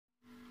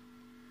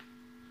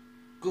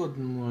Good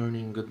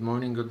morning, good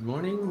morning, good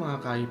morning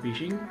mga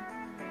ka-fishing.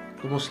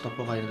 Kumusta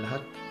po kayong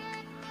lahat?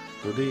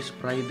 Today is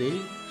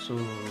Friday, so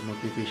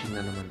magpi-fishing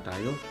na naman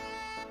tayo.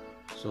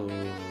 So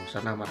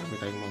sana marami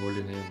tayong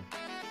mahuli ngayon.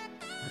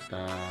 At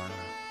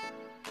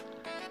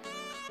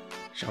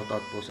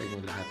shoutout po sa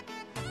inyong lahat.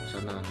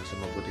 Sana nasa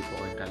mabuti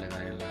po kayong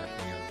kalagayan lahat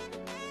ngayon.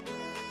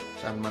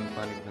 Saan man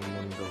panig ng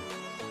mundo,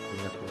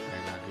 ingat po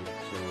tayo lagi.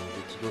 So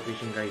let's go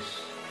fishing guys.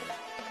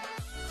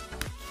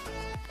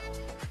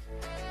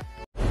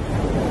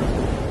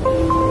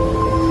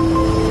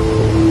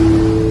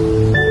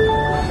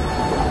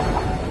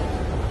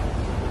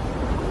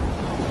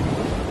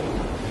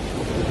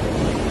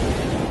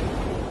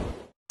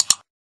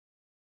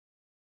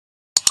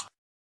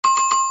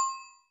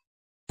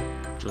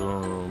 So,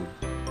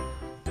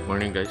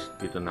 morning guys,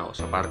 dito na ako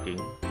sa parking.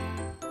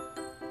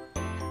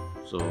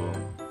 So,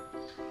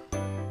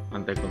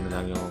 antay ko na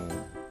lang yung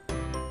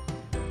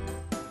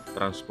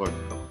transport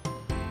ko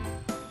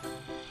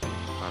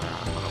para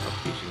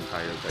makapag-fishing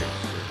tayo guys.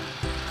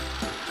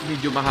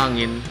 Medyo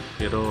mahangin,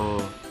 pero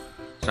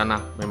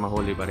sana may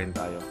mahuli pa rin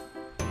tayo.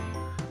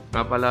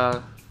 Nga pala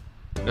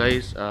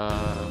guys,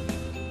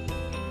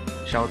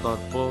 shoutout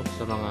po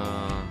sa mga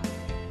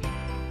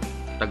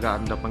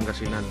taga-Anda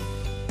Pangasinan,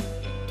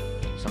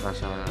 saka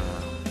sa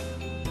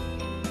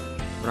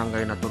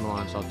barangay na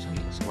Tunuan South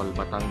sa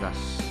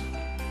Batangas.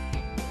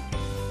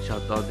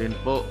 Shoutout din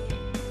po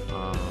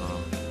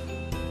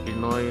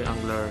Pinoy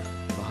Angler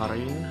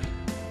Bahrain,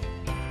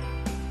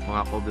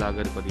 mga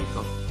co-vlogger ko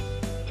dito.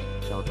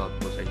 Shoutout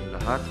po sa inyo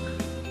lahat.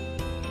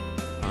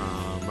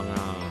 Mga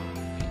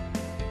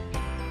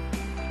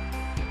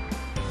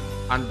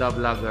Anda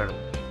vlogger,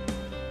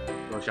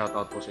 so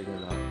shoutout po sa inyo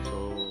lahat. So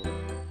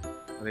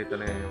nandito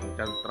na yung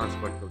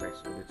transport ko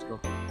guys, so let's go.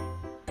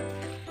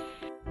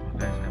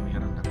 Guys, I'm here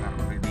on the car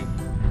already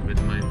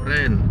with my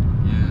friend.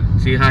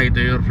 Yeah. Say hi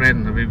to your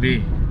friend,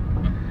 baby.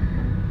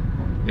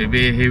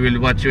 Maybe he will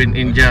watch you in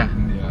India.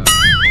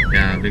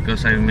 Yeah,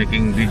 because I'm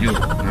making video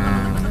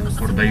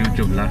for the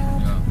YouTube lah.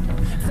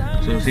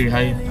 So say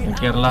hi in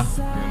Kerala.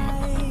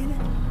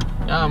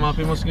 Yeah, mga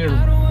famous girl.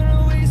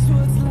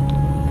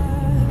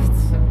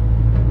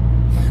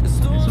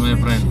 It's my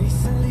friend.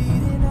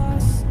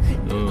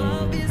 So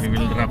he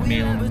will drop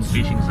me on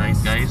fishing site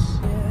guys.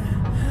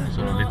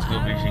 So let's go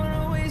fishing.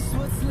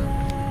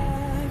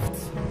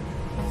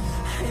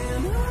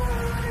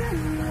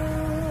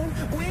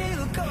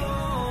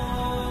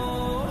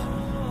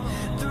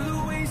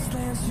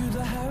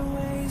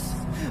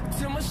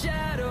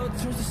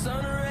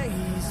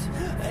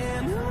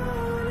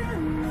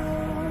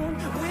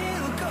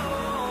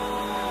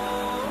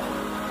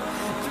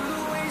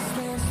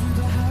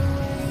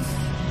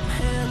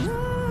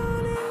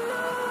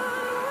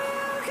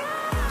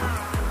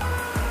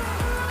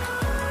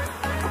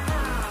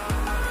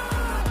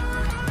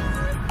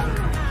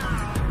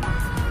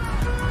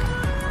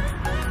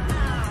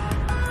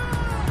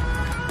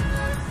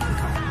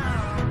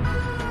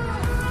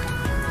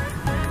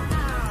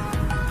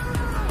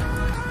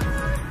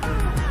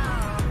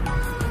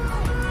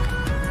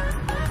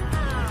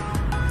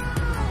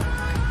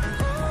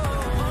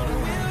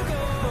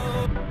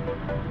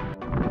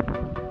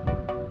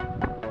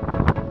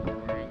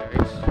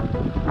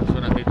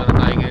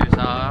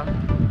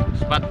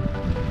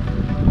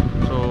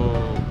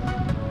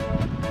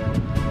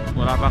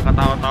 Wala pa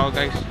katawa-tawa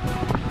guys,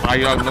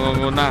 tayo ang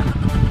nangunguna.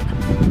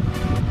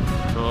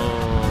 So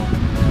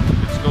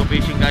let's go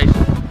fishing guys.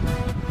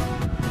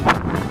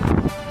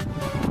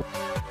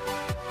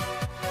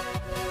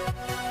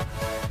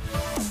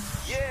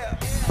 Yeah.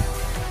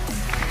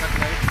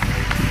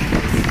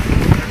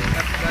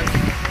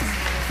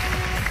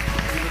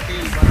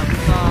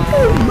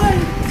 Oh my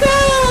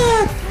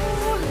god!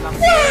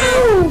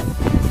 Wow!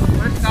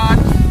 First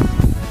catch,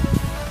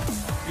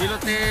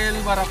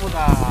 Yellowtail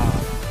Barracuda.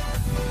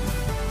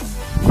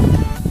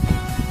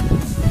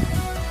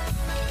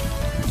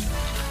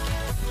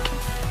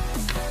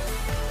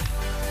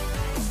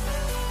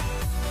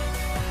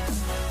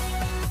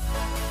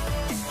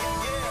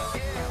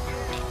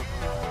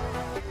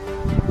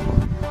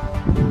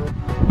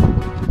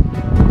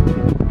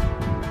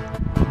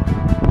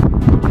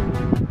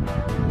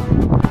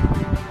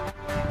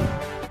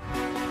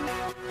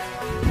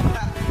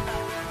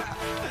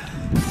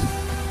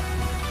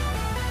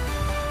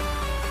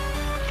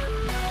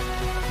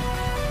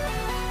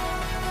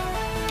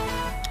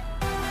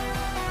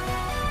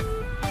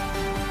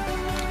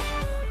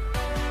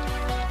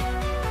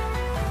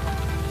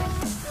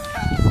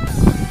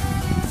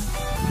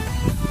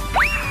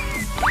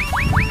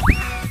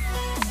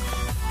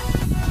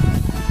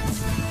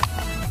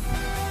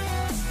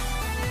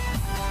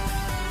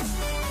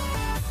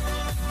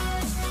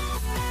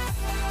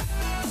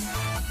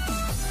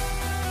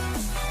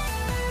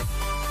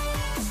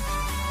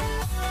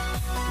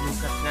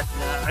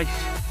 Guys,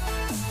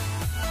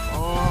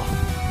 oh,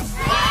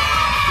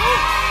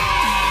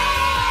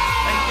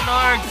 thank you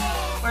Lord.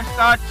 First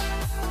touch,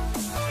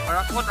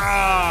 Barracuda.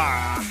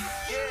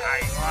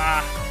 Ay,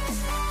 wah.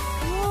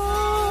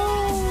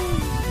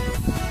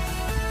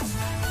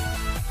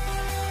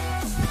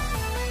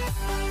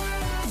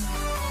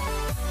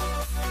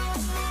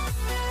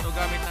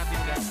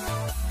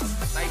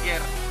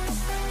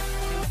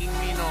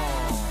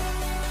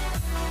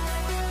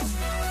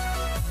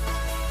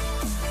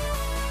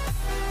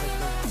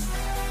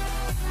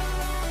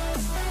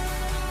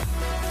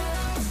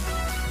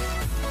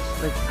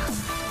 strike.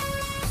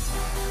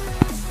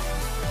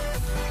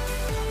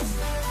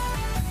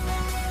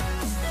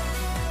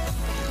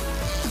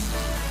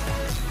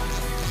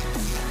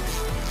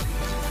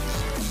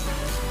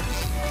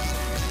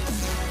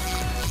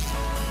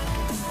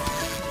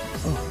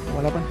 Oh,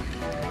 wala pa.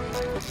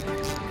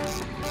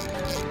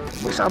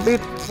 May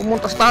sabit,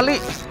 pumuntas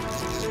tali.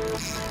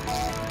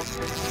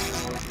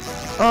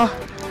 Ah,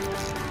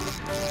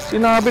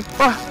 sinabit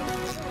pa.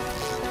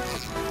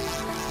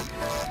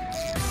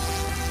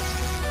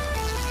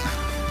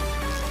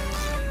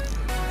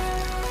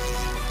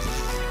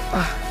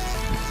 Ah,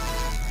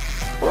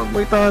 huwag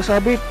may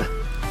sabit.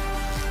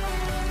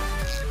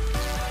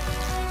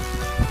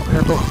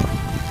 Kaya to.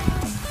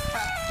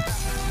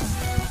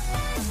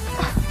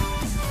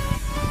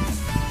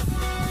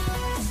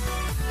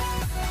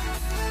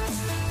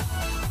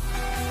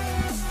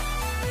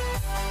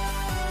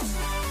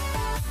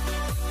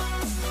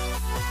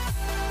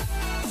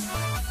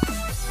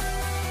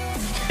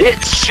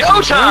 It's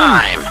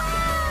showtime!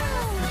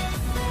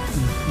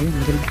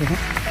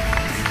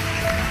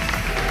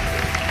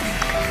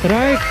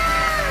 Strike!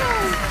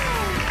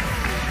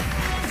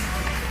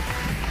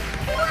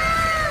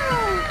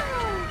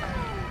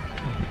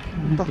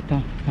 Kita.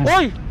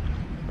 Oy!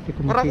 Hindi ko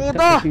Barracuda!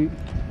 makita kasi-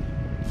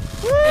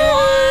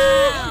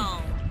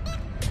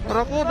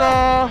 Barracuda!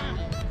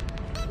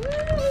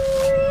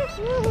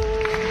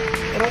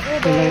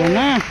 Barracuda! Dalawa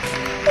na.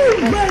 Oh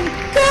my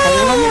God!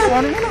 Pangulam mo,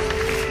 kuhanin mo na.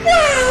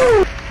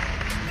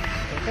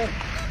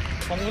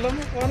 Pangulam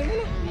mo, kuhanin mo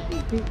na.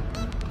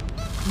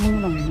 Ano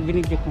lang,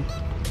 binigyan ko.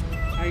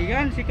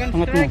 Ayan, second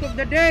Angat mo. strike of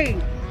the day.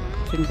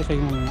 Sino ko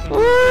sa'yo naman?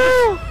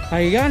 Woo!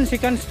 Ayan,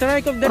 second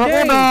strike of the day.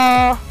 Barracuda!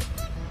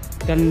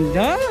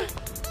 Ganda.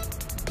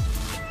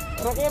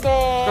 Barracuda!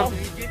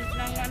 Legend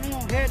ng ano,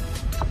 head.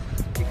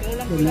 Ikaw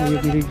lang Ito na kilala yung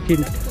ng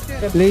legend.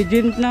 sir.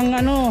 Legend ng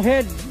ano,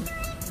 head.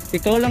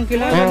 Ikaw lang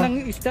kilala Oh. ng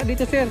isda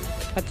dito, sir.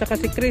 At saka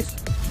si Chris.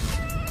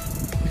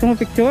 Gusto mo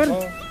picture?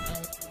 Oh.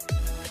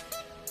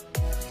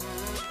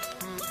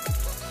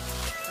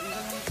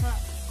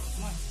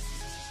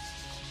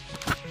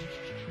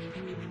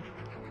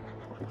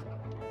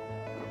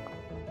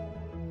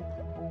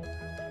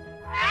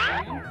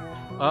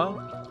 Ah?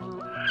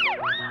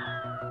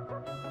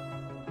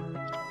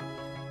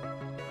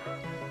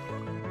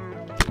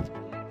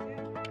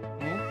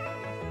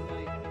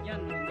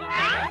 Yan.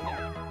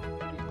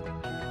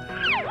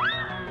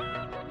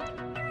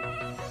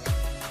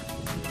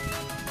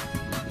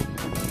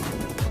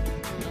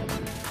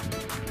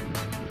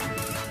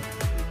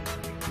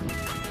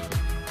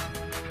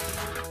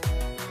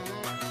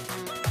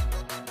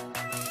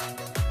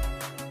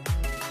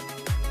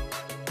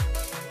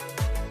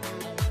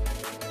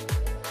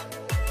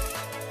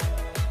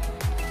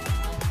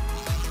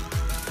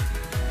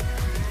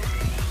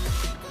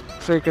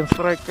 Second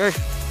strike, guys.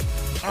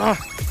 Ah!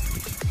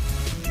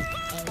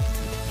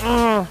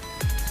 Ah!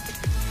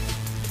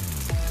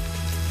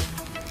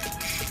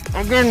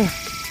 Again!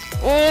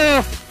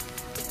 Oh!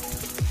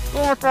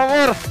 Too much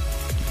power!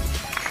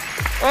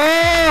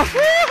 Ah!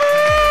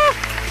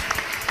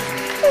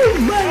 Oh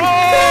my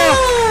God!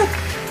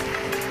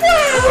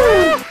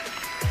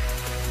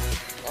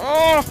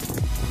 Wow! Ah!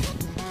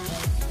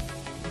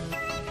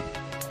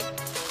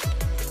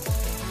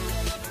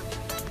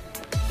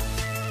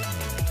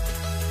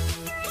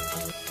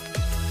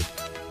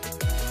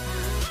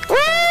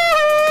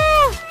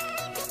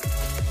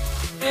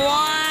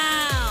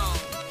 Wow!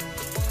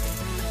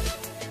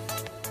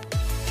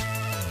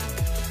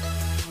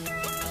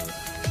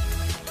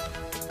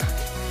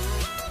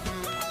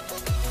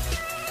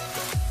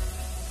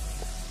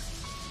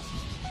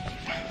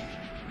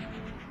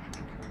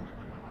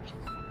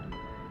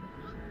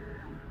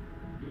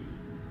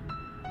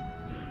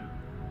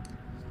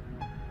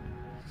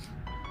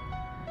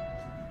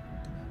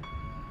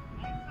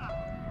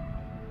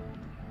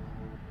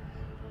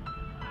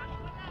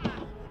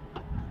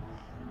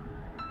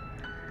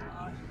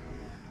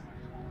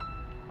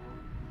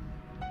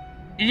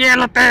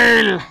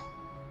 Yellowtail!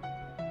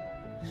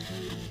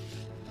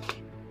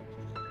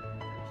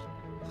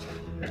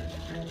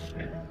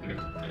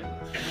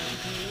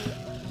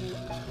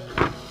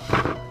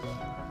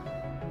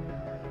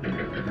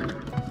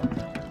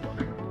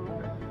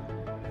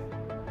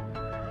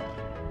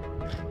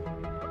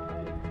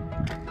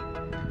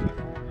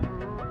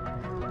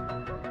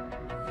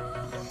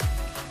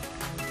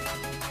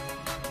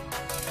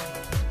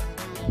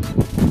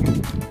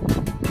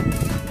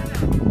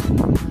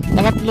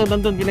 Pangatlo,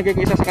 nandun, binigay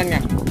ko isa sa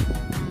kanya.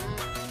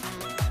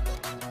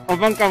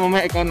 Abang ka,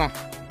 mamaya ikaw na.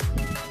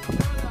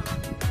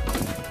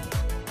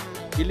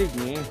 Gilig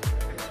ni.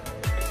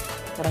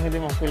 Parang hindi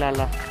mo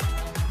kilala.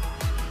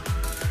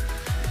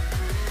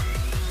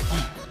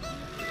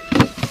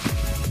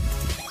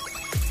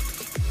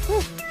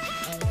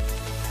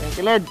 Thank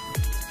you, Lord.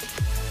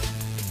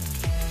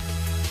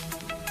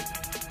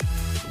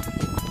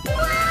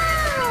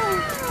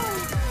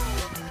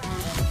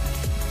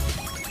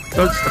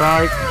 Third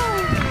strike.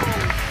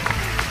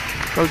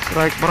 Third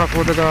strike,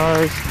 Barracuda,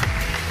 guys.